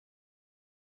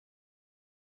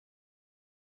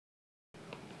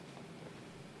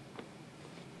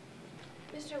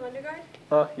Mr.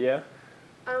 Lundegaard? Yeah.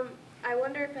 I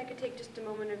wonder if I could take just a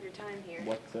moment of your time here.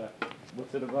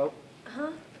 What's it about?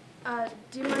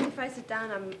 Do you mind if I sit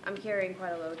down? I'm carrying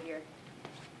quite a load here.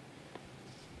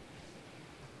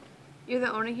 You're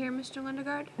the owner here, Mr.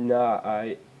 Lundegaard?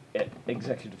 Nah,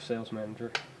 executive sales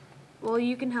manager. Well,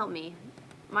 you can help me.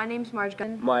 My name's Marge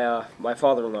Gunn. My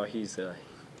father-in-law, he's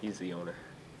the owner.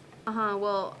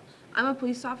 Well, I'm a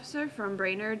police officer from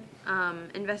Brainerd,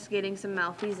 investigating some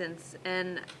malfeasance,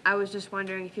 and I was just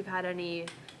wondering if you've had any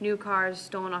new cars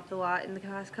stolen off the lot in the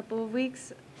past couple of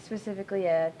weeks. Specifically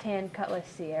a tan Cutlass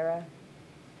Sierra.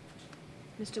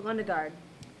 Mr. Lundegaard.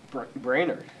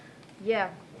 Brainerd. Yeah.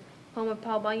 Home of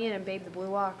Paul Bunyan and Babe the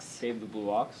Blue Ox. Babe the Blue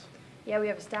Ox? Yeah, we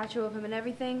have a statue of him and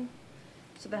everything.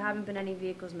 So there haven't been any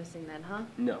vehicles missing then, huh?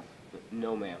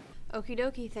 No ma'am. Okie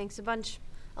dokie, thanks a bunch.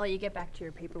 I'll let you get back to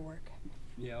your paperwork.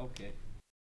 Yeah, okay.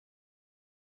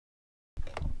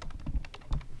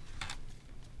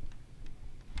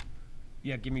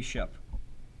 Yeah, give me Shep.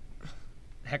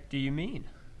 Heck do you mean?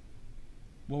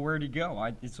 Well, where'd he go?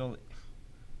 It's only...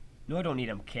 No, I don't need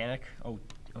a mechanic. Oh,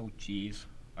 jeez.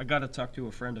 I gotta talk to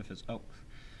a friend of his. Oh,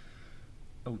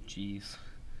 jeez.